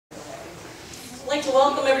like to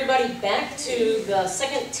welcome everybody back to the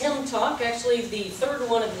second Tim Talk, actually the third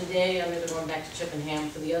one of the day. I'm either going back to Chippenham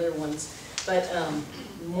for the other ones. But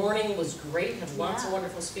morning was great, had lots of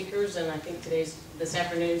wonderful speakers, and I think this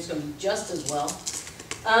afternoon is going to be just as well.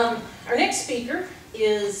 Our next speaker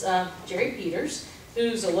is Jerry Peters,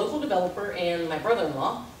 who's a local developer and my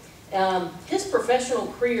brother-in-law. His professional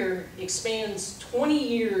career expands 20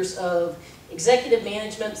 years of executive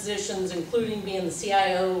management positions, including being the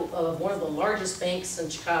CIO of one of the largest banks in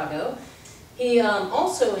Chicago. He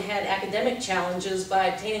also had academic challenges by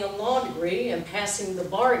obtaining a law degree and passing the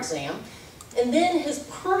bar exam. And then his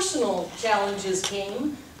personal challenges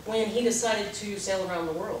came when he decided to sail around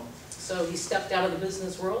the world. So he stepped out of the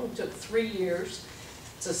business world and took 3 years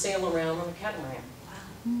to sail around on a catamaran.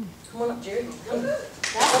 Wow. Come on up, Jerry. Come. That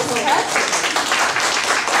was impressive.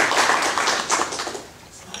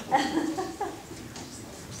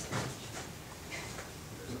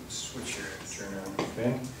 Switch here, turn on.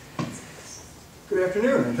 Okay. Good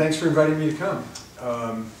afternoon, and thanks for inviting me to come.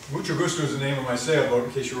 Mucho Gusto is the name of my sailboat,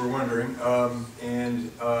 in case you were wondering.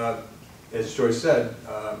 As Joyce said,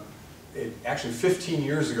 actually 15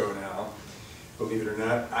 years ago now, believe it or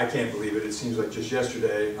not, I can't believe it, it seems like just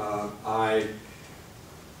yesterday, I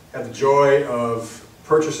had the joy of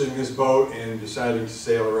purchasing this boat and deciding to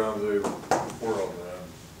sail around the world.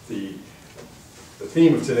 The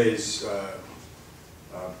theme of today's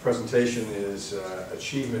presentation is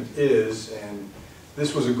Achievement Is, and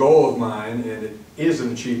this was a goal of mine, and it is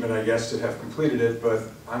an achievement, I guess, to have completed it, but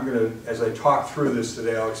I'm going to, as I talk through this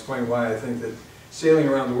today, I'll explain why I think that sailing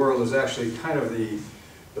around the world is actually kind of the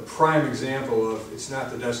prime example of it's not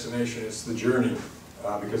the destination, it's the journey,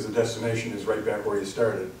 because the destination is right back where you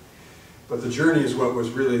started. But the journey is what was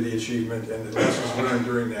really the achievement, and the lessons learned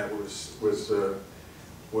during that was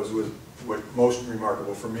what most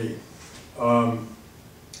remarkable for me.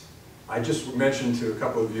 I just mentioned to a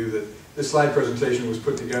couple of you that this slide presentation was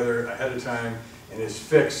put together ahead of time and is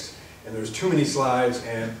fixed, and there's too many slides,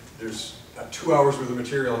 and there's 2 hours worth of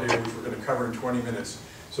material here which we're going to cover in 20 minutes.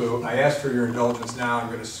 So I ask for your indulgence now. I'm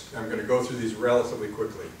going to go through these relatively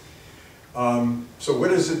quickly. So what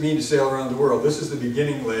does it mean to sail around the world? This is the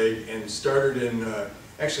beginning leg, and started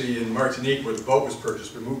actually in Martinique, where the boat was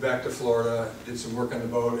purchased, but moved back to Florida, did some work on the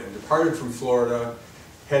boat, and departed from Florida,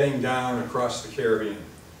 heading down across the Caribbean.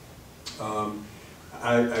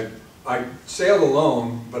 I sailed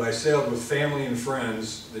alone, but I sailed with family and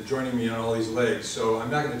friends that joining me on all these legs. So I'm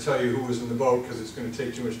not going to tell you who was in the boat because it's going to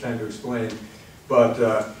take too much time to explain.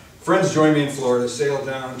 But friends joined me in Florida, sailed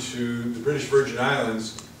down to the British Virgin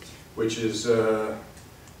Islands, which is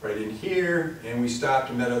right in here, and we stopped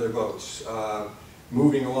and met other boats.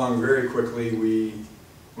 Moving along very quickly,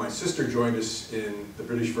 my sister joined us in the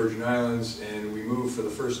British Virgin Islands, and we moved for the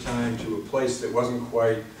first time to a place that wasn't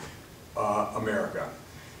quite America.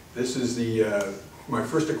 This is my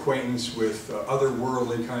first acquaintance with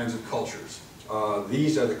otherworldly kinds of cultures.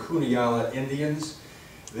 These are the Cunayala Indians.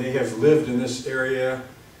 They have lived in this area,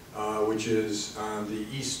 which is on the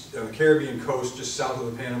Caribbean coast, just south of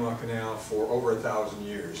the Panama Canal, for over 1,000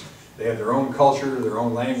 years. They have their own culture, their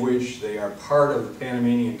own language. They are part of the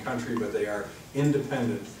Panamanian country, but they are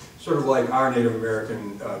independent, sort of like our Native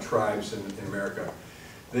American tribes in America.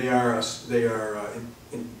 They are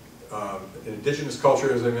an indigenous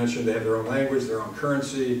culture, as I mentioned. They have their own language, their own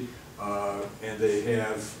currency, and they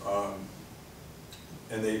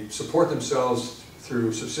support themselves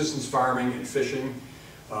through subsistence farming and fishing.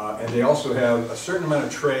 And they also have a certain amount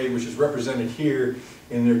of trade, which is represented here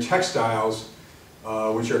in their textiles,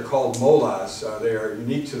 which are called molas. They are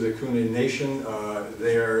unique to the Kuna Nation.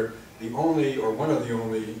 They are the only, or one of the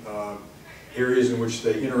only, areas in which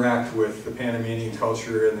they interact with the Panamanian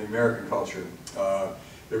culture and the American culture.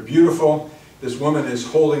 They're beautiful. This woman is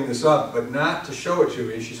holding this up, but not to show it to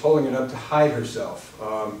me. She's holding it up to hide herself.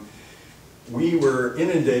 We were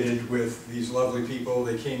inundated with these lovely people.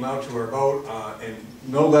 They came out to our boat, and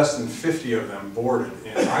no less than 50 of them boarded.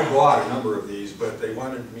 And I bought a number of these, but they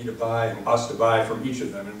wanted me to buy, and us to buy from each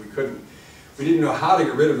of them, and we couldn't. We didn't know how to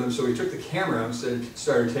get rid of them, so we took the camera and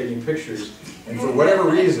started taking pictures. And for whatever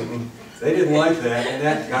reason, they didn't like that, and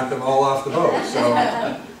that got them all off the boat.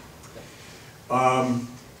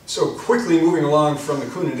 So quickly moving along from the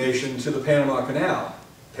Kuna Nation to the Panama Canal.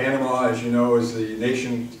 Panama, as you know, is the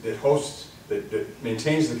nation that that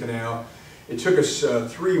maintains the canal. It took us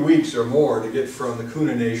 3 weeks or more to get from the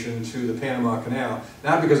Kuna Nation to the Panama Canal,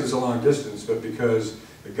 not because it's a long distance, but because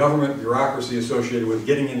the government bureaucracy associated with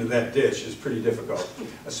getting into that ditch is pretty difficult,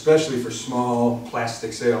 especially for small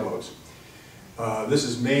plastic sailboats. This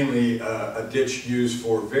is mainly a ditch used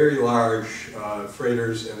for very large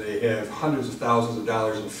freighters, and they have hundreds of thousands of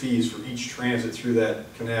dollars in fees for each transit through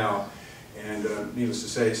that canal. And needless to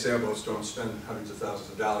say, sailboats don't spend hundreds of thousands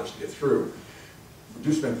of dollars to get through. We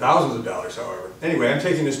do spend thousands of dollars, however. Anyway, I'm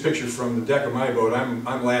taking this picture from the deck of my boat.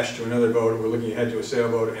 I'm lashed to another boat, and we're looking ahead to a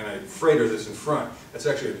sailboat and a freighter that's in front. That's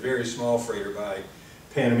actually a very small freighter by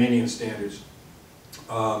Panamanian standards.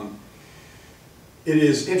 It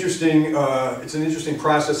is interesting, it's an interesting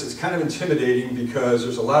process. It's kind of intimidating because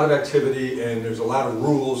there's a lot of activity and there's a lot of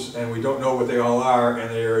rules, and we don't know what they all are, and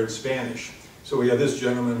they are in Spanish. So we have this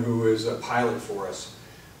gentleman who is a pilot for us.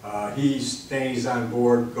 He stays on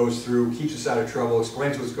board, goes through, keeps us out of trouble,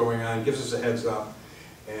 explains what's going on, gives us a heads up,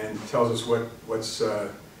 and tells us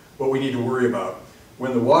what we need to worry about.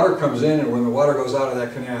 When the water comes in and when the water goes out of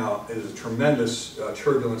that canal, it is a tremendous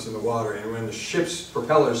turbulence in the water, and when the ship's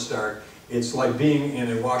propellers start, it's like being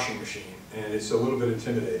in a washing machine, and it's a little bit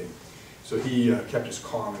intimidating. So he kept us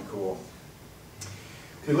calm and cool.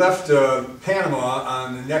 We left Panama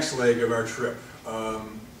on the next leg of our trip.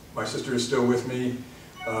 My sister is still with me.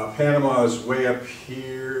 Panama is way up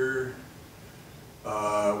here.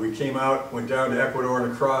 We came out, went down to Ecuador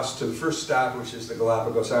and across to the first stop, which is the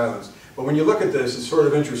Galapagos Islands. But when you look at this, it's sort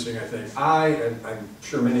of interesting, I think. And I'm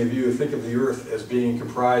sure many of you think of the Earth as being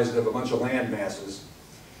comprised of a bunch of land masses.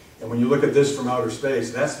 And when you look at this from outer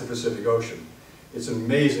space, that's the Pacific Ocean. It's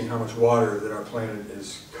amazing how much water that our planet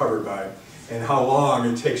is covered by, and how long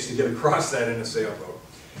it takes to get across that in a sailboat.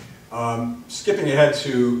 Skipping ahead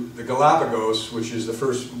to the Galapagos, which is the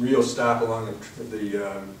first real stop along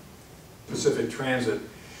the Pacific Transit.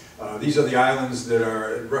 These are the islands that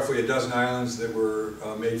are roughly a dozen islands that were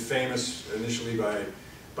made famous initially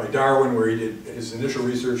by Darwin, where he did his initial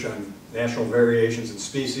research on national variations in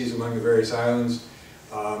species among the various islands.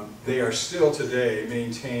 They are still today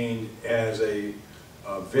maintained as a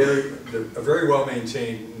very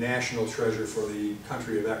well-maintained national treasure for the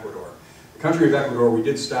country of Ecuador. The country of Ecuador we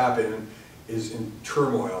did stop in is in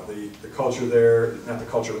turmoil. The culture there, not the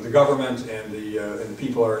culture, but the government and the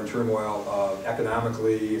people are in turmoil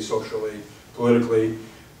economically, socially, politically,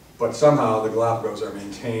 but somehow the Galapagos are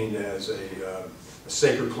maintained as a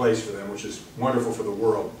sacred place for them, which is wonderful for the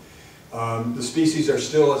world. The species are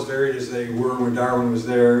still as varied as they were when Darwin was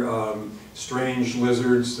there. Strange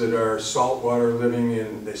lizards that are saltwater living,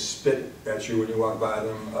 and they spit at you when you walk by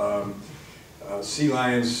them. Sea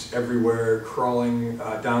lions everywhere, crawling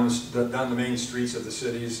down the main streets of the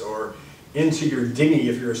cities, or into your dinghy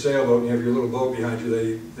if you're a sailboat and you have your little boat behind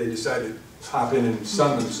you. They decide to hop in and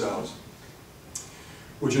sun themselves,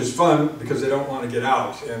 which is fun because they don't want to get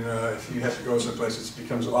out, and if you have to go someplace it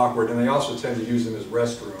becomes awkward. And they also tend to use them as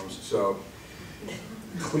restrooms, so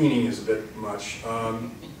cleaning is a bit much.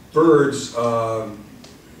 Birds,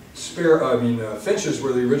 finches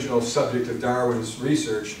were the original subject of Darwin's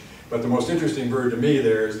research, but the most interesting bird to me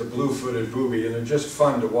there is the blue-footed booby, and they're just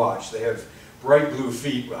fun to watch. They have bright blue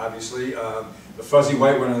feet, obviously. The fuzzy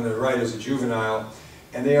white one on the right is a juvenile,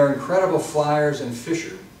 and they are incredible flyers and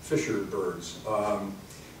fisher birds.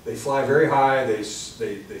 They fly very high, they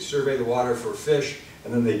survey the water for fish,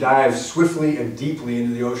 and then they dive swiftly and deeply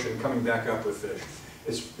into the ocean, coming back up with fish.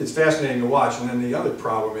 It's fascinating to watch. And then the other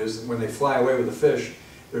problem is that when they fly away with the fish,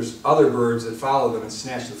 there's other birds that follow them and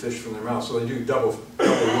snatch the fish from their mouth, so they do double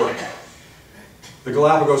work. The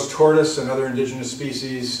Galapagos tortoise and other indigenous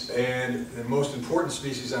species, and the most important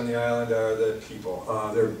species on the island are the people.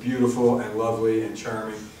 They're beautiful and lovely and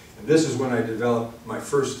charming. And this is when I developed my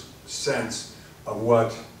first sense of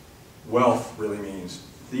what wealth really means.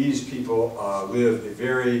 These people live a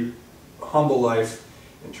very humble life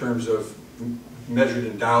in terms of measured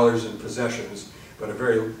in dollars and possessions, but a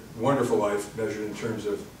very wonderful life measured in terms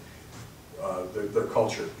of their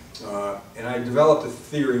culture. And I developed a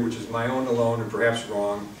theory, which is my own alone and perhaps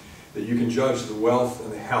wrong, that you can judge the wealth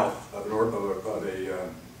and the health of a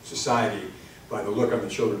society by the look on the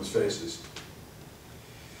children's faces.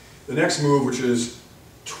 The next move, which is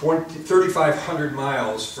 3,500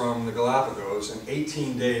 miles from the Galapagos and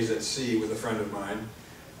 18 days at sea with a friend of mine,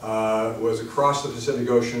 was across the Pacific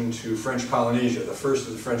Ocean to French Polynesia, the first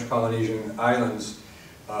of the French Polynesian islands.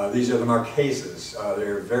 These are the Marquesas.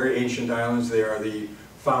 They're very ancient islands. They are the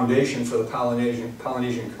foundation for the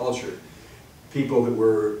Polynesian culture. People that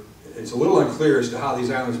were, it's a little unclear as to how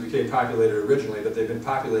these islands became populated originally, but they've been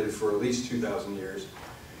populated for at least 2,000 years.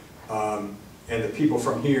 And the people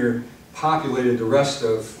from here populated the rest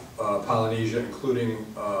of Polynesia, including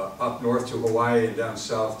up north to Hawaii and down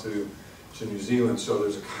south to New Zealand. So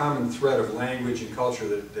there's a common thread of language and culture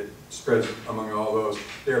that spreads among all those.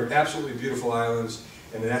 They're absolutely beautiful islands.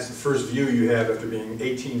 and that's the first view you have after being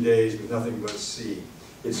 18 days with nothing but sea.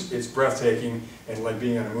 It's breathtaking and like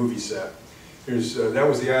being on a movie set. That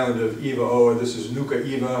was the island of Iva-Oa. This is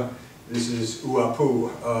Nuka-Iva. This is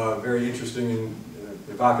Uapu. Very interesting and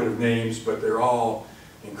evocative names, but they're all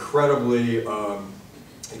incredibly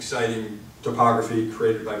exciting topography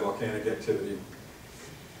created by volcanic activity.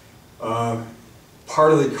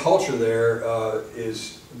 Part of the culture there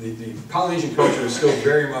is the Polynesian culture is still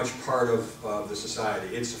very much part of the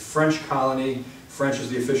society. It's a French colony. French is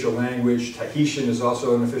the official language. Tahitian is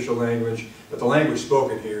also an official language, but the language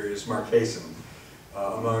spoken here is Marquesan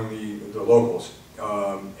among the locals.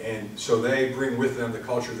 And so they bring with them the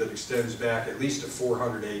culture that extends back at least to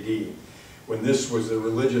 400 AD, when this was the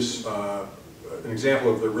religious, an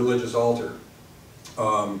example of the religious altar.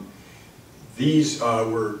 These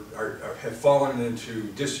have fallen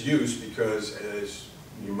into disuse because, as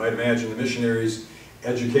you might imagine, the missionaries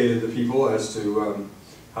educated the people as to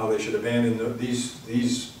how they should abandon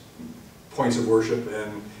these points of worship,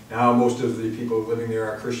 and now most of the people living there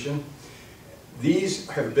are Christian. These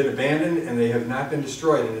have been abandoned and they have not been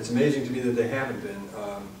destroyed, and it's amazing to me that they haven't been.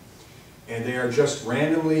 And they are just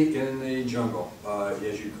randomly in the jungle.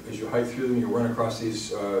 As you hike through them, you run across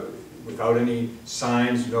these without any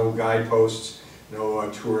signs, no guideposts, no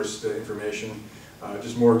tourist information.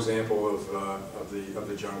 Just more example of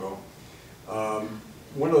the jungle.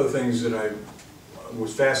 One of the things that I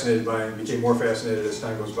was fascinated by and became more fascinated as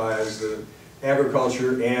time goes by is the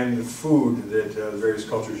agriculture and the food that the various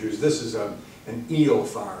cultures use. This is an eel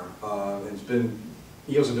farm.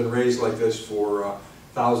 Eels have been raised like this for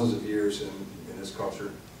thousands of years in this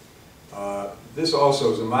culture. This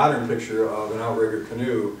also is a modern picture of an outrigger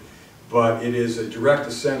canoe, but it is a direct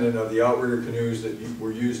descendant of the outrigger canoes that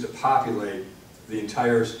were used to populate the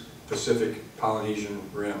entire Pacific Polynesian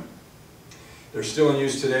rim. They're still in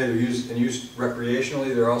use today. They're in use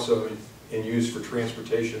recreationally. They're also in use for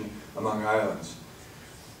transportation among islands.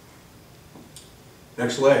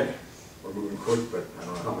 Next leg. We're moving quick, but I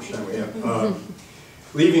don't know how much time we have.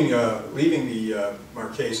 Leaving the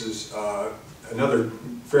Marquesas, another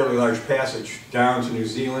fairly large passage down to New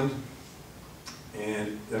Zealand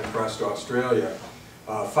and then across to Australia.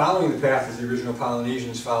 Following the path that the original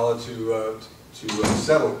Polynesians followed to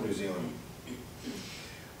settle New Zealand.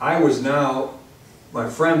 My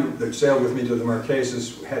friend that sailed with me to the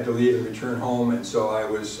Marquesas had to leave and return home, and so I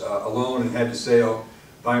was alone and had to sail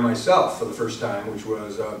by myself for the first time, which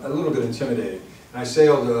was a little bit intimidating. And I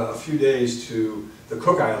sailed a few days to the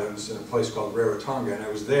Cook Islands in a place called Rarotonga, and I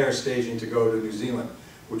was there staging to go to New Zealand,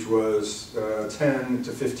 which was a 10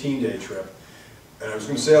 to 15 day trip. And I was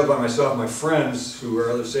going to sail by myself. My friends, who were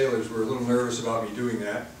other sailors, were a little nervous about me doing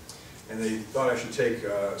that, and they thought I should take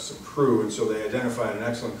some crew, and so they identified an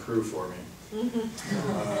excellent crew for me.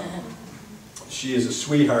 She is a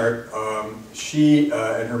sweetheart. She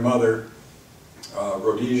and her mother,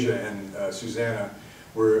 Rhodesia and Susanna,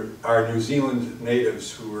 were our New Zealand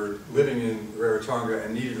natives who were living in Rarotonga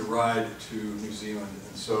and needed a ride to New Zealand.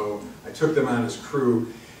 And so I took them on as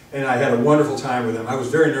crew, and I had a wonderful time with them. I was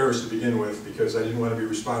very nervous to begin with because I didn't want to be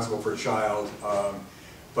responsible for a child,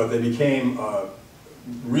 but they became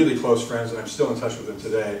really close friends, and I'm still in touch with them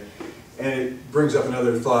today. And it brings up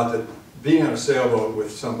another thought that being on a sailboat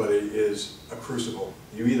with somebody is a crucible.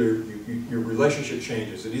 Your relationship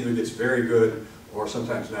changes. It either gets very good or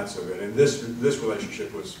sometimes not so good. And this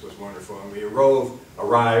relationship was wonderful. And we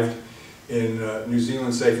arrived in New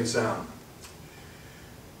Zealand safe and sound.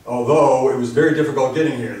 Although it was very difficult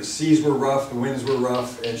getting here. The seas were rough, the winds were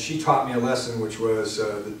rough, and she taught me a lesson, which was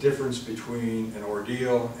the difference between an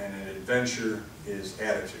ordeal and an adventure is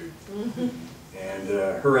attitude. And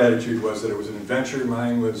her attitude was that it was an adventure.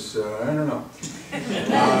 Mine was, I don't know.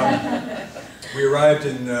 We arrived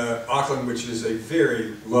in Auckland, which is a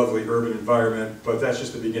very lovely urban environment, but that's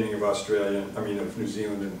just the beginning of of New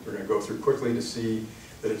Zealand, and we're going to go through quickly to see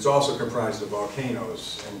that it's also comprised of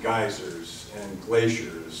volcanoes and geysers and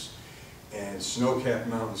glaciers and snow-capped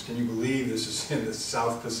mountains. Can you believe this is in the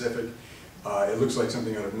South Pacific? It looks like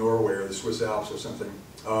something out of Norway or the Swiss Alps or something.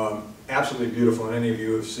 Absolutely beautiful, and any of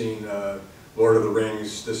you have seen Lord of the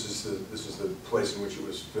Rings, this is the place in which it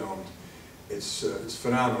was filmed. It's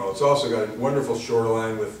phenomenal. It's also got a wonderful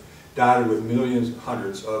shoreline dotted with millions,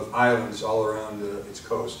 hundreds of islands all around its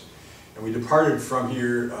coast. And we departed from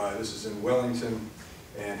here, this is in Wellington,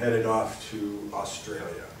 and headed off to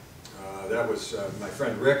Australia. That was my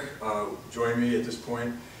friend Rick joined me at this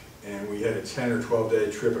point, and we had a 10 or 12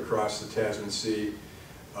 day trip across the Tasman Sea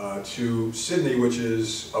to Sydney, which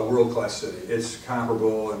is a world-class city. It's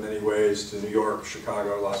comparable in many ways to New York,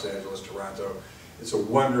 Chicago, Los Angeles, Toronto. It's a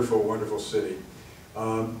wonderful, wonderful city.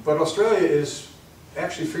 But Australia is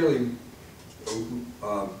actually fairly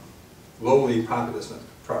lowly populous, not the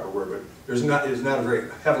proper word, but it's not a very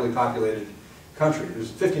heavily populated country.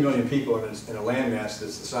 There's 50 million people in a landmass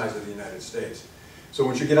that's the size of the United States. So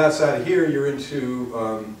once you get outside of here, you're into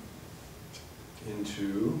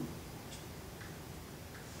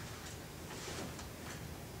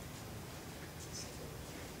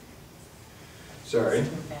sorry.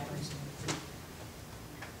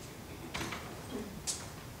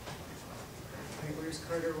 Where's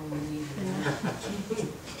Carter when we need him?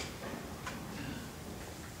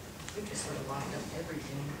 We just sort of locked up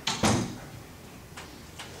everything.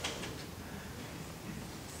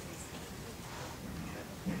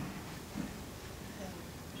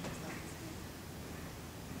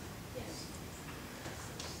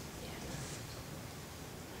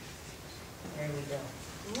 There we go.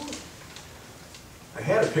 I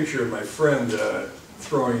had a picture of my friend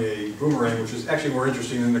throwing a boomerang, which is actually more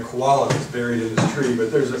interesting than the koala that's buried in this tree.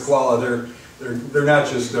 But there's a koala. They're not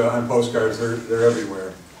just on postcards. They're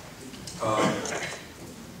everywhere.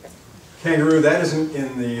 Kangaroo, that isn't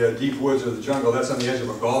in the deep woods or the jungle. That's on the edge of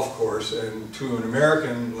a golf course. And to an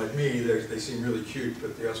American like me, they seem really cute,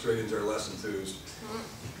 but the Australians are less enthused.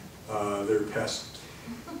 They're pests.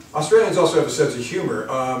 Australians also have a sense of humor.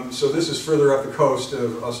 So this is further up the coast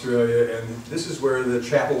of Australia, and this is where the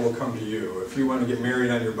chapel will come to you. If you want to get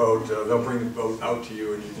married on your boat, they'll bring the boat out to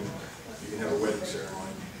you, and you can have a wedding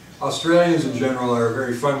ceremony. Australians in general are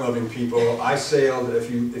very fun-loving people. I sailed,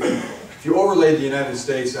 if you overlaid the United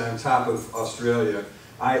States on top of Australia,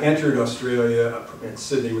 I entered Australia in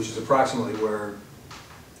Sydney, which is approximately where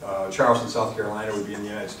Charleston, South Carolina would be in the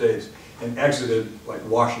United States, and exited like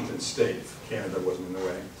Washington State if Canada wasn't in the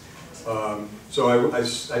way. So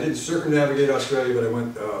I didn't circumnavigate Australia, but I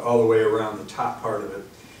went all the way around the top part of it.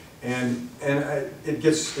 And it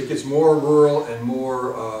gets more rural and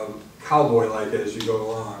more cowboy-like as you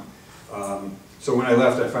go along. So when I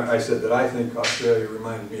left, I said that I think Australia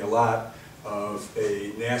reminded me a lot of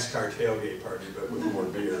a NASCAR tailgate party, but with more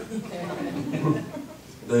beer.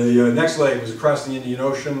 The next leg was across the Indian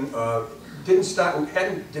Ocean. Didn't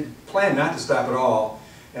plan not to stop at all,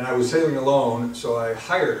 and I was sailing alone, so I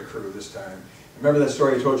hired a crew this time. Remember that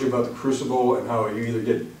story I told you about the crucible and how you either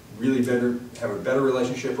get have a better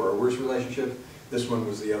relationship or a worse relationship? This one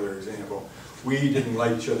was the other example. We didn't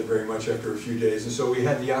like each other very much after a few days, and so we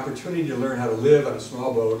had the opportunity to learn how to live on a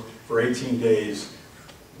small boat for 18 days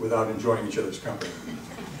without enjoying each other's company.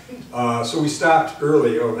 So we stopped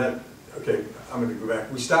early. Okay, I'm going to go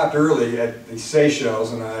back. We stopped early at the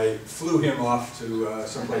Seychelles, and I flew him off to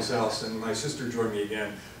someplace else, and my sister joined me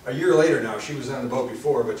again. A year later now, she was on the boat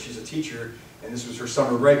before, but she's a teacher, and this was her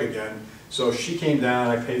summer break again. So she came down,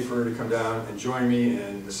 I paid for her to come down and join me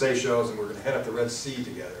in the Seychelles, and we're going to head up the Red Sea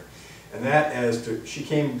together. And she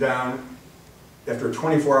came down after a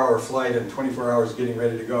 24-hour flight and 24 hours getting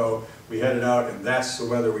ready to go. We headed out, and that's the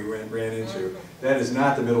weather we ran into. That is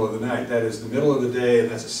not the middle of the night. That is the middle of the day, and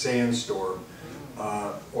that's a sandstorm.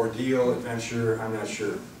 Ordeal, adventure, I'm not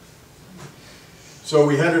sure. So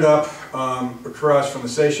we headed up across from the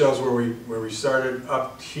Seychelles where we started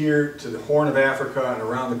up here to the Horn of Africa and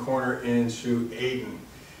around the corner into Aden.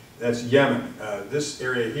 That's Yemen. This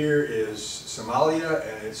area here is Somalia,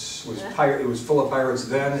 and it was full of pirates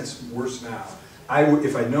then. It's worse now.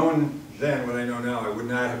 If I'd known then what I know now, I would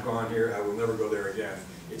not have gone here. I will never go there again.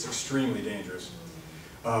 It's extremely dangerous.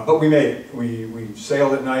 But we made it. We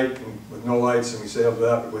sailed at night with no lights, and we sailed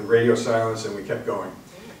up with radio silence, and we kept going.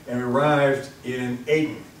 And we arrived in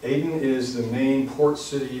Aden. Aden is the main port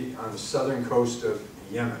city on the southern coast of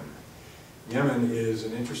Yemen. Yemen is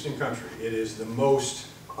an interesting country. It is the most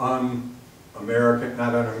un-American,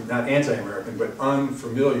 not anti-American, but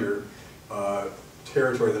unfamiliar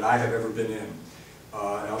territory that I have ever been in.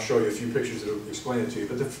 And I'll show you a few pictures that will explain it to you.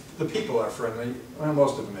 But the people are friendly, well,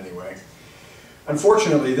 most of them anyway.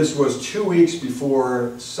 Unfortunately, this was 2 weeks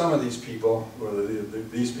before some of these people, whether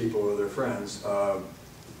these people or their friends,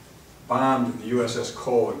 bombed the USS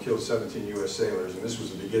Cole and killed 17 U.S. sailors. And this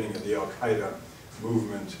was the beginning of the Al-Qaeda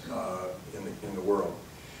movement in the world.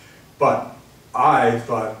 But I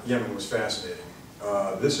thought Yemen was fascinating.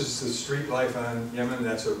 This is the street life on Yemen.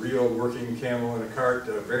 That's a real working camel in a cart.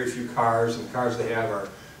 Very few cars, and the cars they have are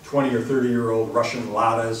 20 or 30-year-old Russian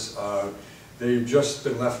Ladas. They've just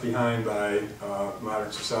been left behind by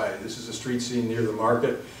modern society. This is a street scene near the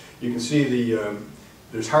market. You can see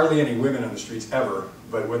there's hardly any women on the streets ever,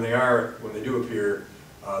 but when they do appear,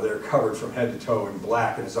 they're covered from head to toe in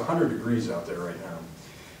black, and it's 100 degrees out there right now.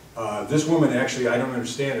 This woman actually, I don't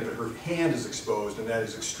understand it, but her hand is exposed, and that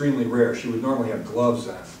is extremely rare. She would normally have gloves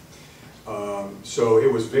on. So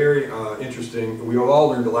it was very interesting. We all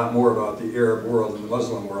learned a lot more about the Arab world and the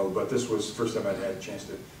Muslim world, but this was the first time I'd had a chance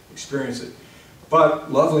to experience it.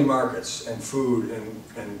 But lovely markets and food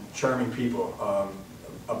and charming people,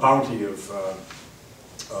 a bounty of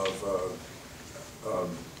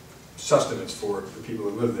sustenance for the people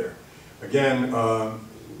who live there. Again,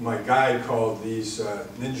 my guide called these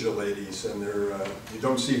ninja ladies, and they're, you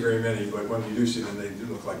don't see very many, but when you do see them, they do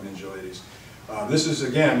look like ninja ladies. This is,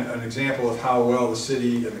 again, an example of how well the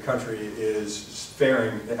city and the country is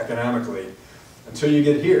faring economically until you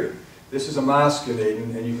get here. This is a mosque in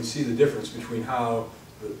Aden, and you can see the difference between how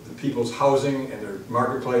the people's housing and their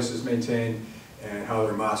marketplace is maintained and how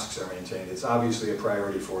their mosques are maintained. It's obviously a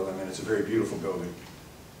priority for them, and it's a very beautiful building.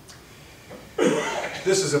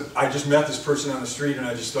 This is I just met this person on the street, and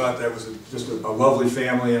I just thought that was just a lovely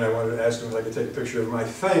family, and I wanted to ask them if I could take a picture of them. I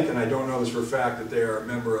think, and I don't know this for a fact, that they are a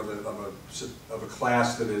member of a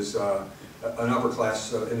class that is an upper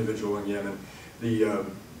class individual in Yemen.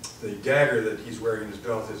 The dagger that he's wearing in his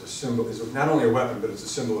belt is a symbol, is not only a weapon, but it's a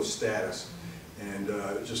symbol of status. And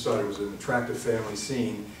just thought it was an attractive family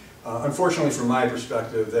scene. Unfortunately, from my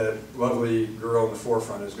perspective, that lovely girl in the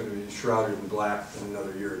forefront is going to be shrouded in black in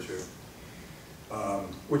another year or two.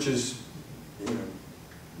 Which is, you know,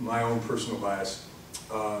 my own personal bias.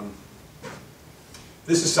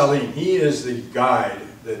 This is Salim. He is the guide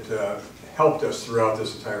that helped us throughout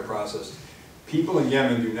this entire process. People in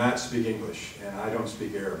Yemen do not speak English, and I don't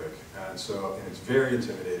speak Arabic, and it's very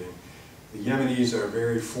intimidating. The Yemenis are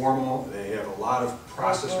very formal. They have a lot of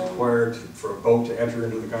process required for a boat to enter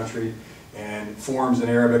into the country, and forms in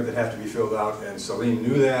Arabic that have to be filled out, and Salim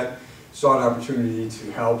knew that, saw an opportunity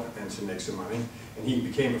to help and to make some money, and he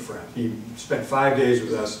became a friend. He spent 5 days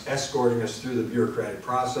with us, escorting us through the bureaucratic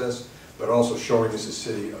process, but also showing us a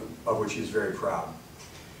city of which he's very proud.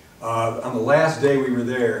 On the last day we were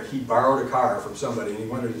there, he borrowed a car from somebody, and he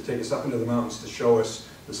wanted to take us up into the mountains to show us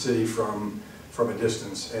the city from a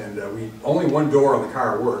distance. And only one door on the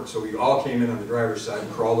car worked, so we all came in on the driver's side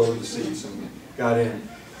and crawled over the seats and got in.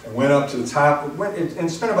 And went up to the top,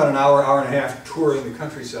 and spent about an hour, hour and a half touring the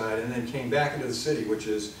countryside, and then came back into the city, which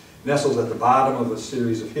is nestled at the bottom of a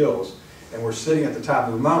series of hills. And we're sitting at the top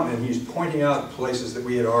of the mountain, and he's pointing out places that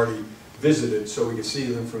we had already visited so we could see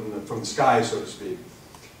them from the sky, so to speak.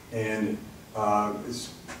 And I'm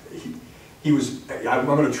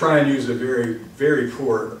going to try and use a very, very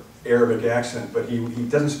poor Arabic accent, but he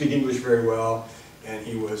doesn't speak English very well, and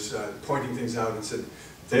he was pointing things out and said,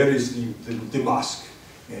 there is the mosque,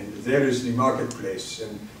 and there is the marketplace,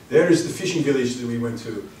 and there is the fishing village that we went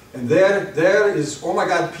to, and there is, oh my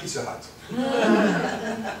God, Pizza Hut.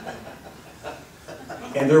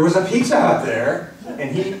 And there was a Pizza Hut there,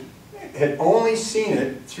 and he had only seen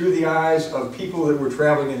it through the eyes of people that were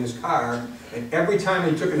traveling in his car, and every time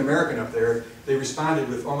he took an American up there, they responded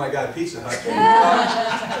with, oh my God, Pizza Hut.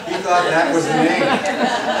 And he thought that was the name.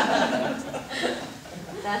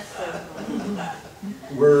 That's so funny.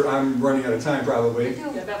 I'm running out of time probably. Yeah,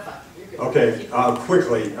 about 5. You're good. Okay,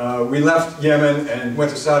 quickly. We left Yemen and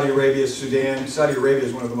went to Saudi Arabia, Sudan. Saudi Arabia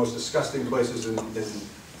is one of the most disgusting places in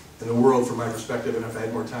the world from my perspective, and if I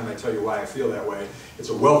had more time I'd tell you why I feel that way. It's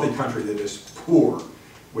a wealthy country that is poor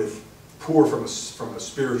from a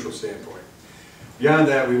spiritual standpoint. Beyond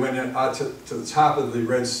that, we went out to the top of the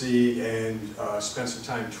Red Sea and spent some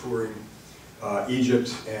time touring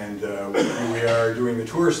Egypt, and we are doing the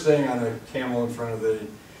tourist thing on a camel in front of the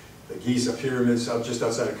Giza pyramids just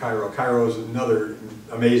outside of Cairo. Cairo is another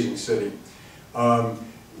amazing city.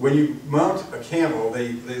 When you mount a camel,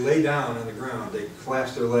 they lay down on the ground, they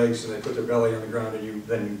collapse their legs and they put their belly on the ground, and you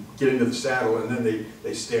then get into the saddle, and then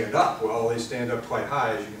they stand up. Well, they stand up quite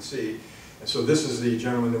high, as you can see. And so this is the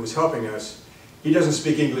gentleman that was helping us. He doesn't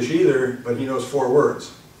speak English either, but he knows 4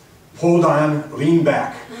 words. Hold on, lean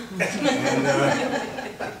back.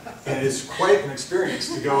 And it's quite an experience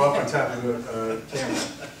to go up on top of the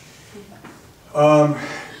camel.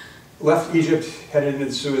 Left Egypt, headed into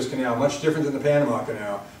the Suez Canal, much different than the Panama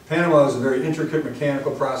Canal. Panama is a very intricate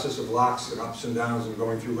mechanical process of locks and ups and downs and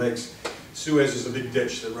going through lakes. Suez is a big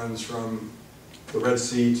ditch that runs from the Red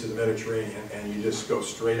Sea to the Mediterranean, and you just go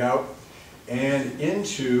straight out and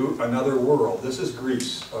into another world. This is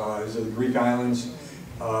Greece. These are the Greek islands,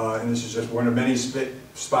 and this is just one of many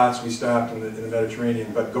spots we stopped in the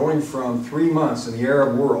Mediterranean. But going from 3 months in the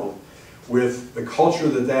Arab world with the culture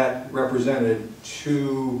that represented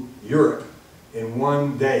to Europe in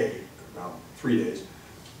 1 day, well, 3 days,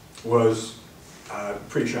 was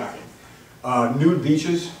pretty shocking. Nude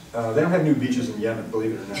beaches. They don't have nude beaches in Yemen,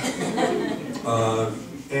 believe it or not.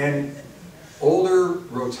 And older,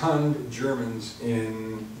 rotund Germans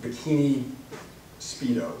in bikini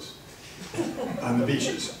Speedos. on the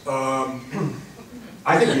beaches.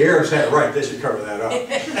 I think the Arabs had it right. They should cover that up.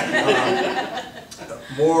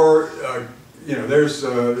 You know, there's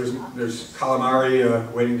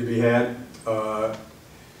calamari waiting to be had.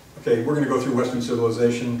 Okay, we're going to go through Western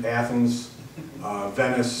civilization: Athens,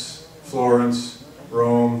 Venice, Florence,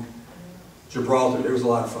 Rome, Gibraltar. It was a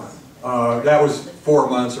lot of fun. That was 4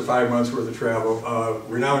 months or 5 months worth of travel.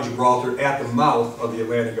 We're now in Gibraltar at the mouth of the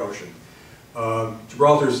Atlantic Ocean.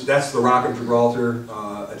 That's the Rock of Gibraltar.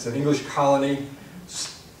 It's an English colony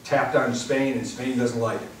tapped on Spain, and Spain doesn't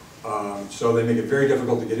like it. So they make it very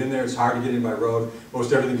difficult to get in there. It's hard to get in by road.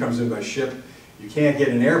 Most everything comes in by ship. You can't get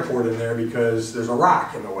an airport in there because there's a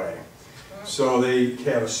rock in the way. So they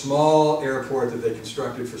have a small airport that they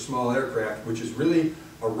constructed for small aircraft, which is really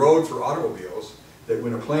a road for automobiles, that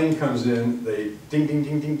when a plane comes in, they ding, ding,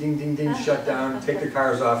 ding, ding, ding, ding, ding, shut down, take the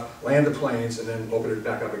cars off, land the planes, and then open it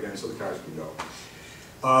back up again so the cars can go.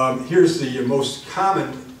 Here's the most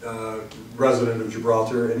common resident of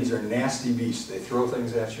Gibraltar, and these are nasty beasts. They throw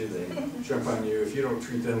things at you, they jump on you. If you don't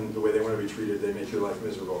treat them the way they want to be treated, they make your life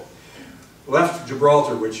miserable. Left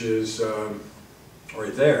Gibraltar, which is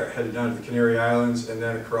right there, headed down to the Canary Islands and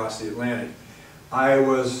then across the Atlantic.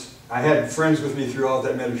 I had friends with me throughout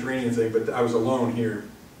that Mediterranean thing, but I was alone here,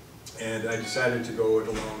 and I decided to go it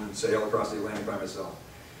alone and sail across the Atlantic by myself,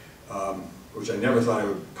 which I never thought I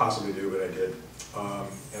would possibly do, but I did,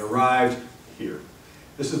 and arrived here.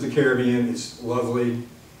 This is the Caribbean. It's lovely.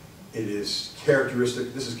 It is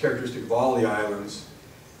characteristic. This is characteristic of all the islands,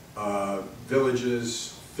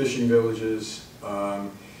 villages, fishing villages.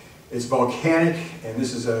 It's volcanic, and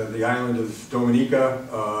this is the island of Dominica,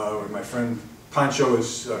 where my friend Pancho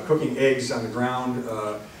is cooking eggs on the ground,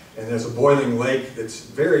 and there's a boiling lake. It's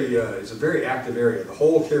a very active area. The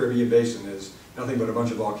whole Caribbean basin is nothing but a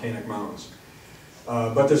bunch of volcanic mountains.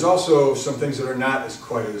 But there's also some things that are not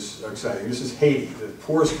quite as exciting. This is Haiti, the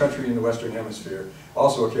poorest country in the Western Hemisphere,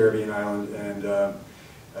 also a Caribbean island, and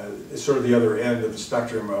it's sort of the other end of the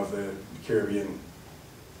spectrum of the Caribbean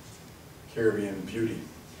beauty.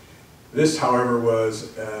 This, however,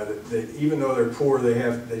 was even though they're poor,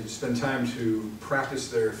 they spend time to practice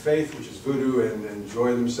their faith, which is voodoo, and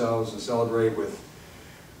enjoy themselves and celebrate with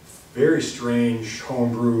very strange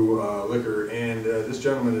homebrew liquor. And this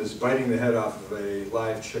gentleman is biting the head off of a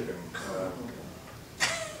live chicken.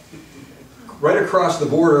 Right across the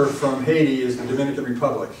border from Haiti is the Dominican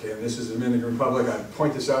Republic, and this is the Dominican Republic. I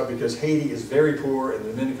point this out because Haiti is very poor, and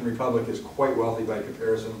the Dominican Republic is quite wealthy by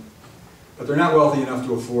comparison. But they're not wealthy enough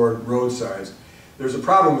to afford roadsides. There's a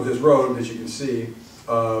problem with this road, as you can see,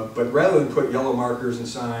 but rather than put yellow markers and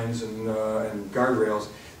signs and guardrails,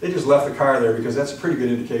 they just left the car there because that's a pretty good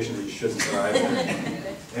indication that you shouldn't drive.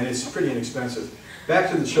 And it's pretty inexpensive. Back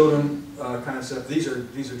to the children concept. These are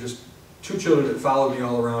just two children that followed me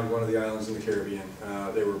all around one of the islands in the Caribbean.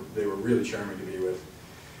 They were really charming to be with.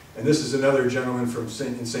 And this is another gentleman from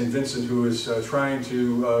St. Vincent who is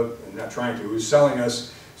who's selling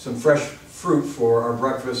us some fresh fruit for our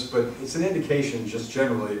breakfast, but it's an indication just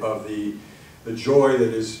generally of the joy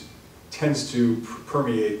that tends to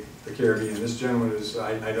permeate the Caribbean. This gentleman is,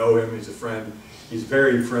 I know him, he's a friend, he's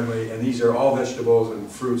very friendly, and these are all vegetables and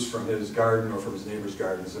fruits from his garden or from his neighbor's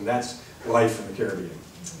gardens, and that's life in the Caribbean.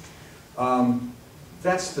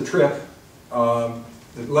 That's the trip. The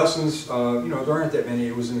lessons, you know, there aren't that many.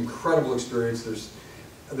 It was an incredible experience.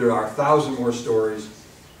 There are 1,000 more stories.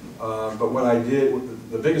 But what I did,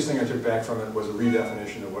 the biggest thing I took back from it was a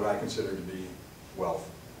redefinition of what I consider to be wealth.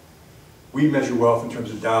 We measure wealth in terms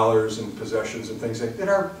of dollars and possessions and things that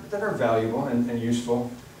are valuable and useful.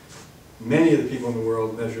 Many of the people in the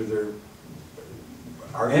world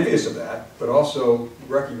are envious of that, but also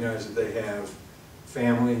recognize that they have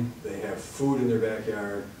family, they have food in their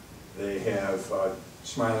backyard, they have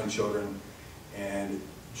smiling children, and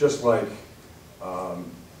just like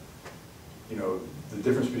you know, the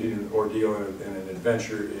difference between an ordeal and an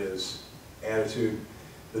adventure is attitude.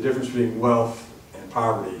 The difference between wealth and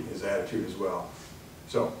poverty is attitude as well.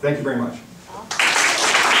 So, thank you very much.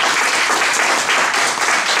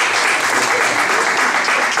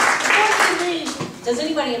 Before we leave, does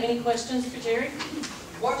anybody have any questions for Jerry?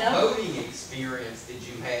 What boating experience did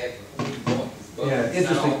you have before you bought this boat? Yeah,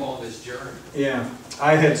 interesting. On this journey. Yeah,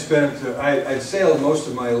 I had spent, I'd sailed most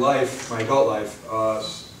of my life, my adult life,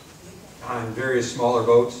 on various smaller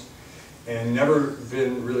boats, and never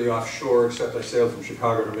been really offshore, except I sailed from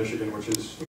Chicago to Michigan, which is